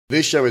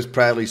This show is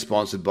proudly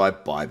sponsored by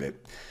Bybit.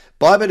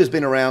 Bybit has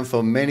been around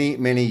for many,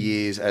 many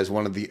years as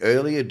one of the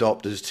early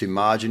adopters to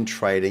margin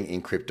trading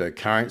in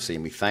cryptocurrency,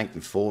 and we thank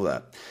them for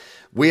that.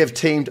 We have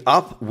teamed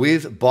up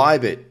with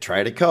Bybit,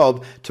 Trader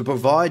Cobb, to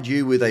provide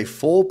you with a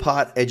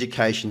 4-part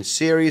education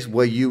series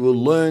where you will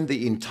learn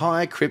the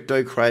entire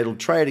crypto cradle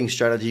trading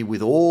strategy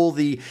with all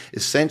the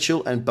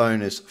essential and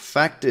bonus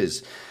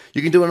factors.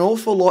 You can do an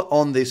awful lot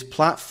on this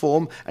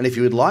platform, and if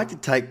you would like to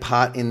take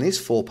part in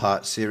this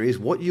 4-part series,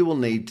 what you will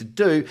need to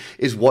do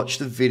is watch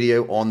the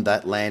video on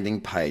that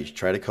landing page,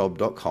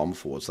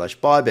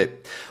 tradercobb.com/Bybit.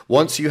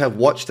 Once you have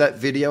watched that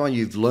video and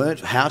you've learned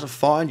how to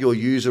find your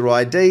user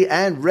ID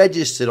and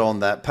registered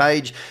on that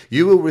page,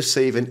 you will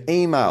receive an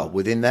email.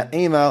 Within that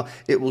email,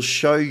 it will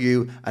show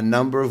you a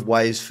number of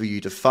ways for you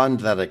to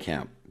fund that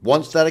account.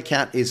 Once that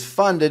account is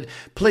funded,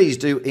 please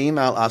do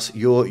email us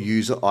your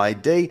user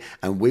ID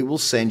and we will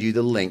send you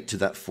the link to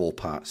that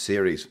 4-part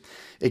series.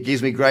 It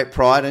gives me great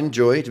pride and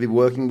joy to be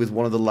working with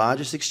one of the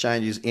largest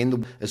exchanges in the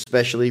world,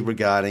 especially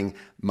regarding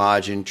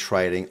margin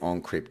trading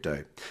on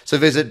crypto. So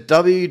visit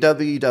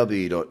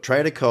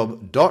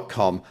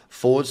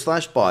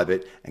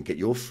www.tradercobb.com/Bybit and get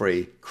your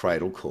free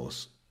Cradle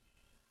course.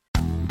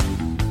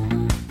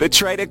 The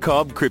Trader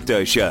Cobb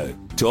Crypto Show,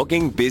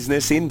 talking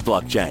business in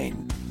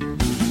blockchain.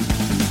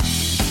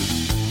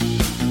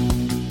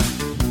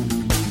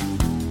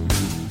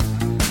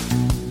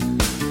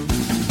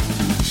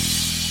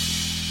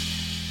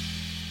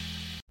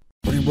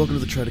 Welcome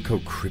to the Trader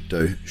Cobb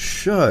Crypto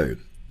Show.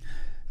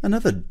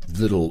 Another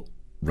little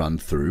run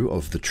through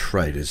of the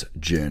trader's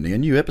journey, a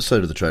new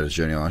episode of the trader's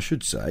journey, I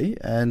should say,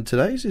 and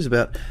today's is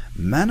about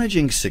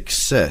managing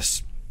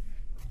success.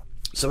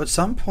 So at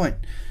some point,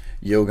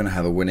 you're going to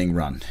have a winning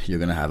run. You're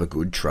going to have a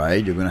good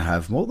trade. You're going to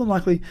have more than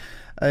likely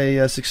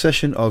a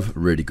succession of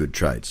really good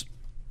trades.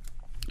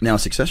 Now, a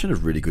succession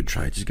of really good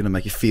trades is going to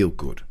make you feel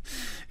good.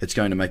 It's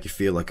going to make you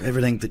feel like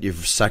everything that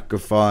you've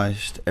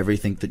sacrificed,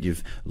 everything that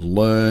you've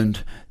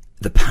learned,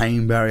 the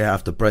pain barrier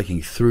after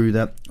breaking through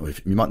that, or if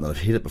you might not have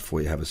hit it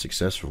before you have a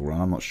successful run,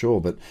 I'm not sure,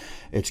 but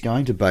it's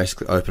going to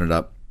basically open it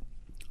up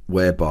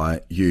whereby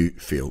you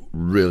feel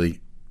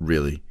really,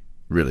 really,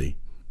 really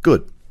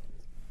good.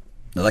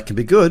 Now that can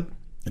be good,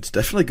 it's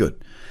definitely good,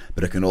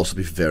 but it can also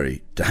be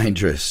very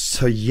dangerous.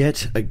 So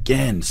yet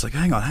again, it's like,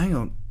 hang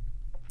on.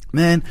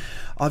 Man,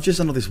 I've just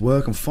done all this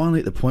work. I'm finally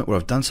at the point where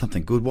I've done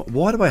something good.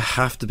 Why do I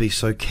have to be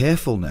so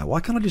careful now? Why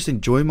can't I just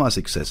enjoy my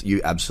success?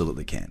 You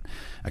absolutely can.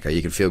 Okay,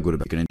 you can feel good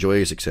about it. You can enjoy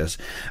your success.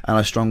 And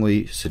I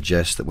strongly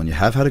suggest that when you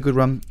have had a good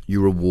run,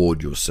 you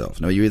reward yourself.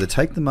 Now, you either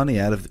take the money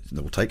out of,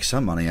 or take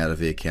some money out of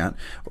the account,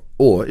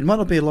 or it might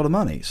not be a lot of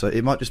money. So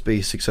it might just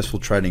be successful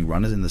trading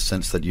runners in the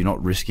sense that you're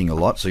not risking a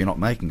lot, so you're not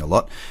making a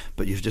lot,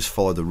 but you've just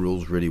followed the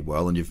rules really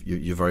well and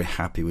you're very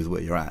happy with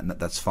where you're at, and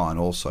that's fine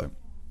also.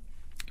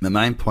 The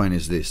main point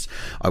is this: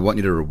 I want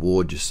you to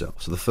reward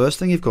yourself. So the first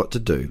thing you've got to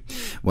do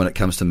when it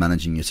comes to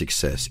managing your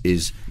success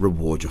is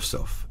reward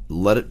yourself.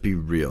 Let it be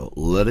real.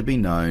 Let it be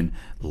known.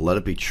 Let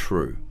it be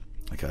true.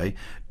 Okay?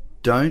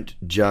 Don't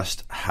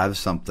just have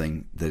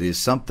something that is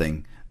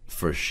something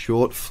for a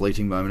short,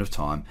 fleeting moment of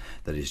time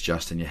that is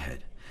just in your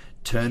head.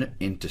 Turn it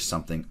into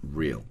something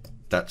real.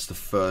 That's the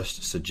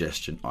first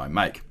suggestion I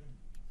make.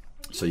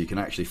 So you can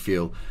actually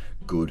feel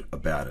good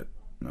about it.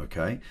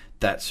 Okay?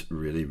 That's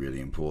really,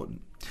 really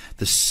important.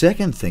 The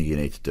second thing you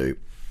need to do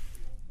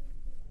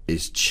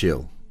is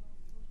chill,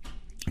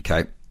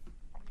 okay?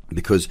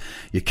 Because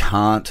you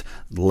can't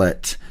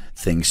let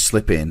things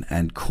slip in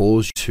and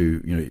cause you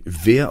to,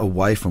 veer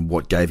away from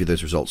what gave you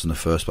those results in the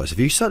first place. If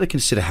you start to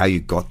consider how you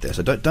got there,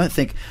 so don't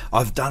think,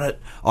 I've done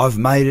it, I've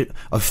made it,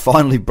 I've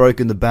finally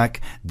broken the back,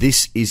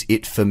 this is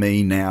it for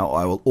me now,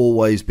 I will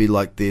always be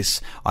like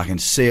this, I can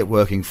see it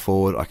working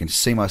forward, I can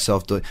see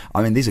myself doing.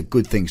 I mean, these are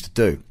good things to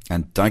do,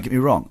 and don't get me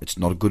wrong, it's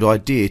not a good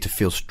idea to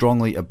feel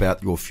strongly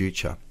about your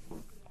future.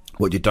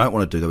 What you don't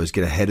want to do, though, is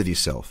get ahead of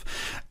yourself.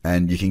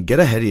 And you can get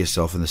ahead of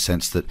yourself in the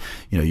sense that,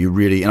 you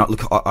really... And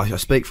I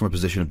speak from a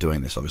position of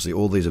doing this. Obviously,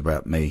 all these are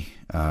about me,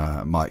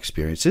 my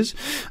experiences.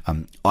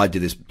 I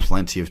did this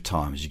plenty of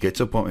times. You get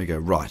to a point where you go,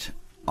 right,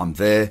 I'm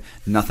there.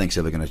 Nothing's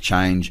ever going to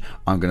change.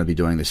 I'm going to be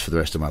doing this for the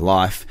rest of my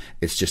life.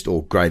 It's just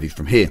all gravy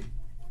from here.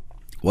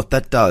 What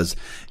that does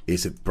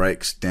is it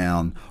breaks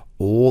down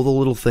all the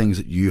little things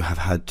that you have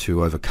had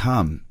to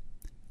overcome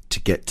to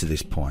get to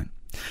this point.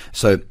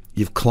 So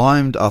you've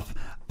climbed up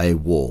a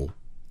wall,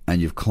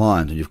 and you've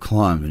climbed and you've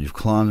climbed and you've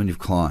climbed and you've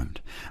climbed,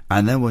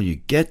 and then when you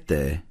get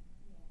there,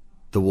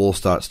 the wall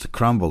starts to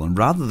crumble, and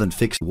rather than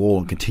fix the wall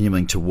and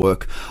continuing to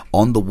work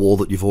on the wall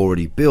that you've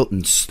already built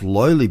and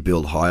slowly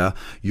build higher,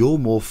 you're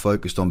more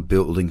focused on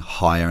building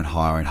higher and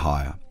higher and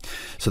higher.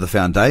 So the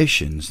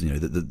foundations,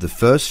 the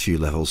first few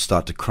levels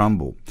start to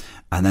crumble,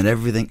 and then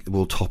everything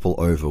will topple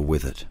over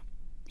with it.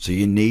 So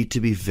you need to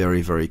be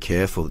very, very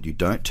careful that you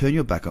don't turn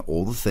your back on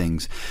all the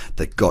things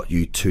that got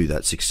you to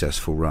that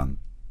successful run.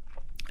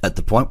 At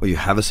the point where you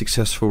have a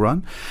successful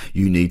run,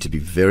 you need to be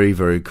very,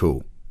 very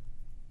cool.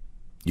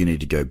 You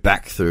need to go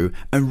back through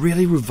and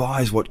really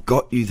revise what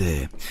got you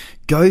there.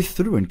 Go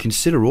through and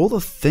consider all the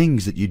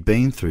things that you'd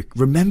been through.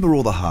 Remember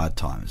all the hard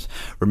times.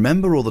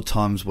 Remember all the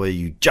times where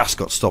you just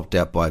got stopped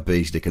out by a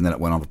bee stick and then it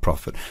went on to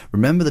profit.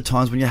 Remember the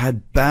times when you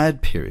had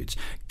bad periods.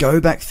 Go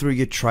back through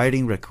your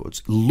trading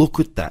records. Look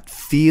at that.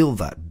 Feel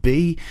that.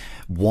 Be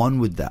one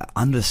with that.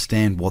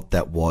 Understand what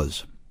that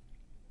was.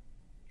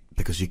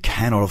 Because you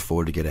cannot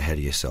afford to get ahead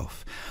of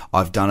yourself.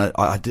 I've done it.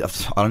 I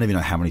don't even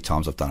know how many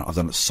times I've done it. I've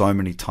done it so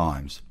many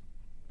times.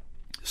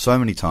 So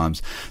many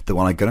times that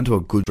when I get into a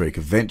good streak,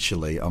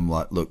 eventually I'm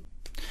like, look,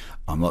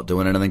 I'm not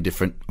doing anything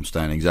different. I'm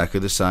staying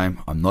exactly the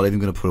same. I'm not even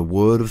going to put a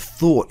word of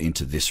thought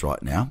into this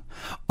right now.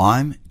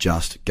 I'm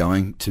just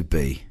going to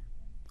be.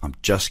 I'm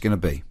just going to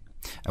be.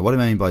 And what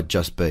do I mean by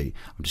just be?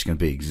 I'm just going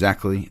to be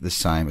exactly the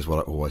same as what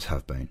I always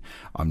have been.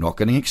 I'm not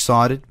getting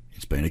excited.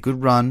 It's been a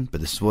good run,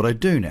 but this is what I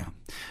do now.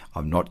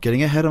 I'm not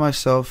getting ahead of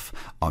myself.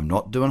 I'm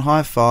not doing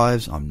high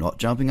fives. I'm not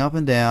jumping up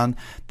and down.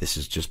 This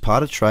is just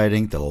part of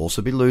trading. There'll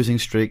also be losing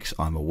streaks.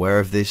 I'm aware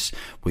of this.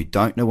 We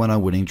don't know when our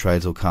winning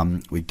trades will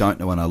come. We don't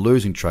know when our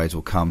losing trades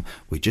will come.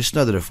 We just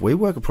know that if we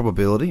work a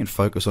probability and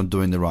focus on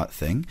doing the right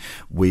thing,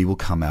 we will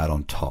come out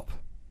on top.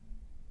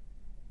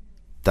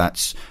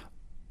 That's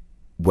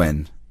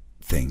when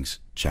things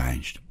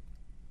changed.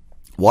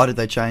 Why did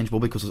they change? Well,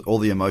 because all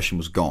the emotion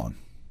was gone.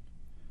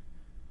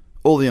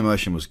 All the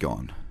emotion was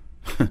gone.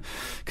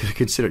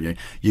 Consider it.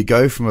 You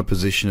go from a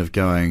position of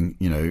going,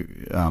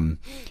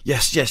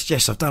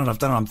 yes, I've done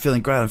it, I'm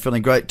feeling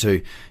great,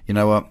 to, you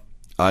know what,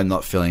 I'm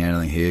not feeling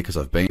anything here because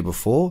I've been here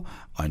before.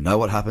 I know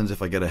what happens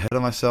if I get ahead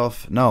of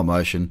myself. No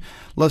emotion.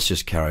 Let's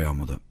just carry on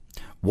with it.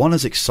 One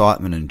is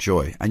excitement and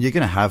joy, and you're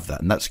going to have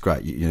that, and that's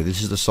great.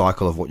 This is the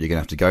cycle of what you're going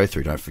to have to go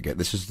through. Don't forget,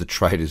 this is the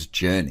trader's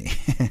journey.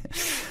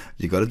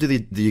 You got to do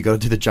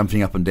the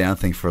jumping up and down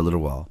thing for a little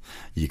while.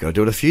 You got to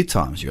do it a few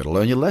times. You got to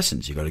learn your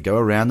lessons. You got to go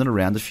around and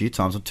around a few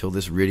times until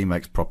this really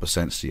makes proper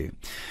sense to you.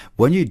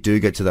 When you do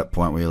get to that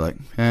point where you're like,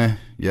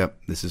 yep,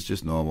 this is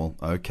just normal.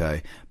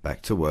 Okay,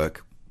 back to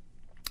work.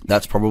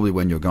 That's probably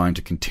when you're going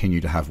to continue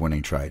to have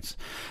winning trades.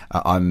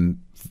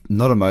 I'm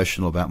not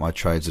emotional about my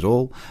trades at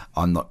all.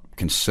 I'm not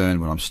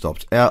concerned when I'm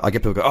stopped out. I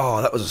get people go,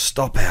 oh, that was a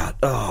stop out.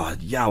 Oh,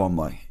 yeah. I'm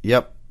like,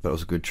 yep, that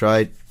was a good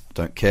trade.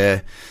 Don't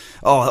care.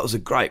 Oh, that was a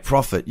great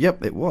profit.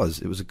 Yep, it was.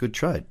 It was a good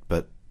trade.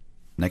 But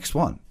next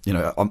one.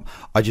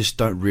 I just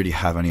don't really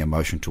have any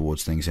emotion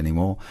towards things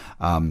anymore.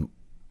 And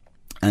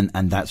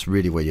that's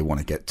really where you want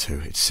to get to.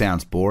 It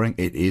sounds boring.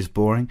 It is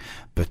boring.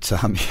 But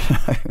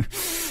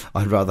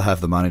I'd rather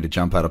have the money to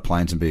jump out of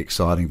planes and be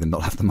exciting than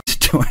not have the money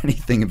to do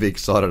anything and be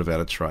excited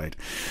about a trade.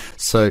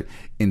 So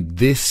in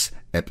this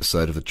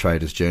episode of The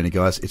Trader's Journey,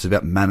 guys, it's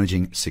about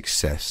managing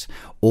success.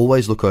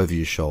 Always look over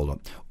your shoulder.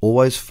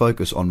 Always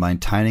focus on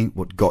maintaining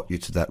what got you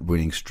to that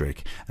winning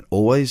streak. And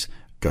always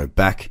go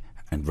back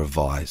and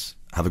revise.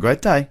 Have a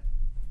great day.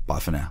 Bye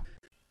for now.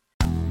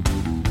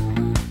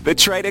 The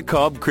Trader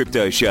Cobb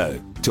Crypto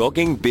Show,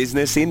 talking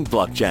business in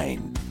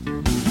blockchain.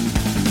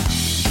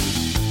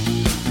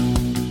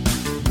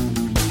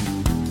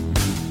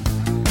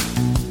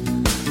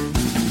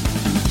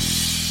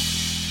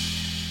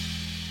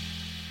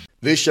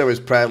 This show is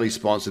proudly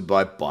sponsored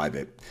by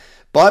Bybit.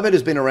 Bybit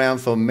has been around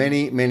for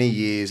many, many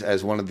years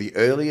as one of the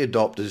early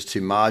adopters to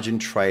margin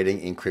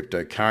trading in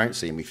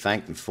cryptocurrency, and we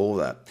thank them for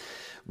that.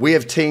 We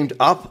have teamed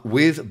up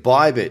with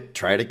Bybit,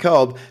 Trader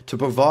Cobb, to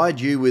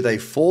provide you with a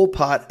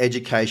 4-part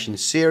education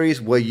series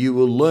where you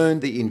will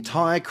learn the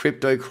entire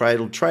crypto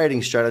cradle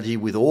trading strategy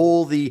with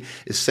all the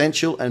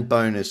essential and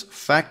bonus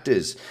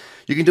factors.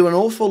 You can do an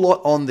awful lot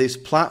on this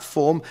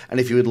platform, and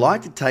if you would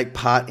like to take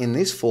part in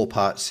this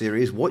 4-part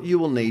series, what you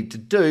will need to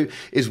do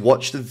is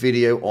watch the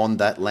video on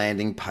that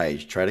landing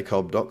page,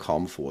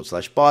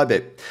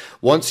 tradercobb.com/Bybit.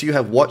 Once you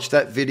have watched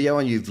that video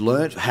and you've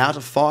learned how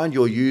to find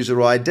your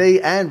user ID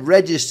and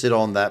registered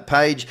on that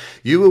page,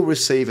 you will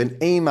receive an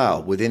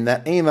email. Within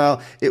that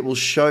email, it will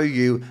show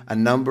you a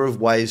number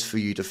of ways for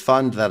you to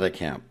fund that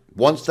account.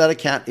 Once that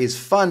account is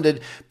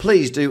funded,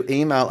 please do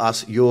email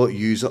us your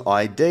user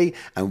ID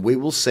and we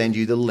will send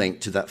you the link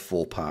to that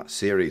 4-part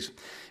series.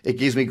 It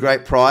gives me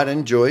great pride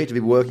and joy to be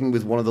working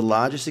with one of the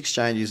largest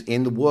exchanges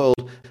in the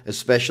world,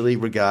 especially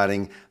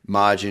regarding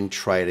margin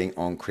trading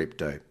on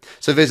crypto.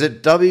 So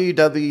visit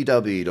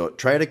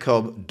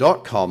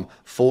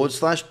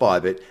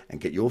www.tradercobb.com/Bybit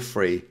and get your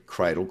free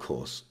Cradle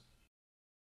course.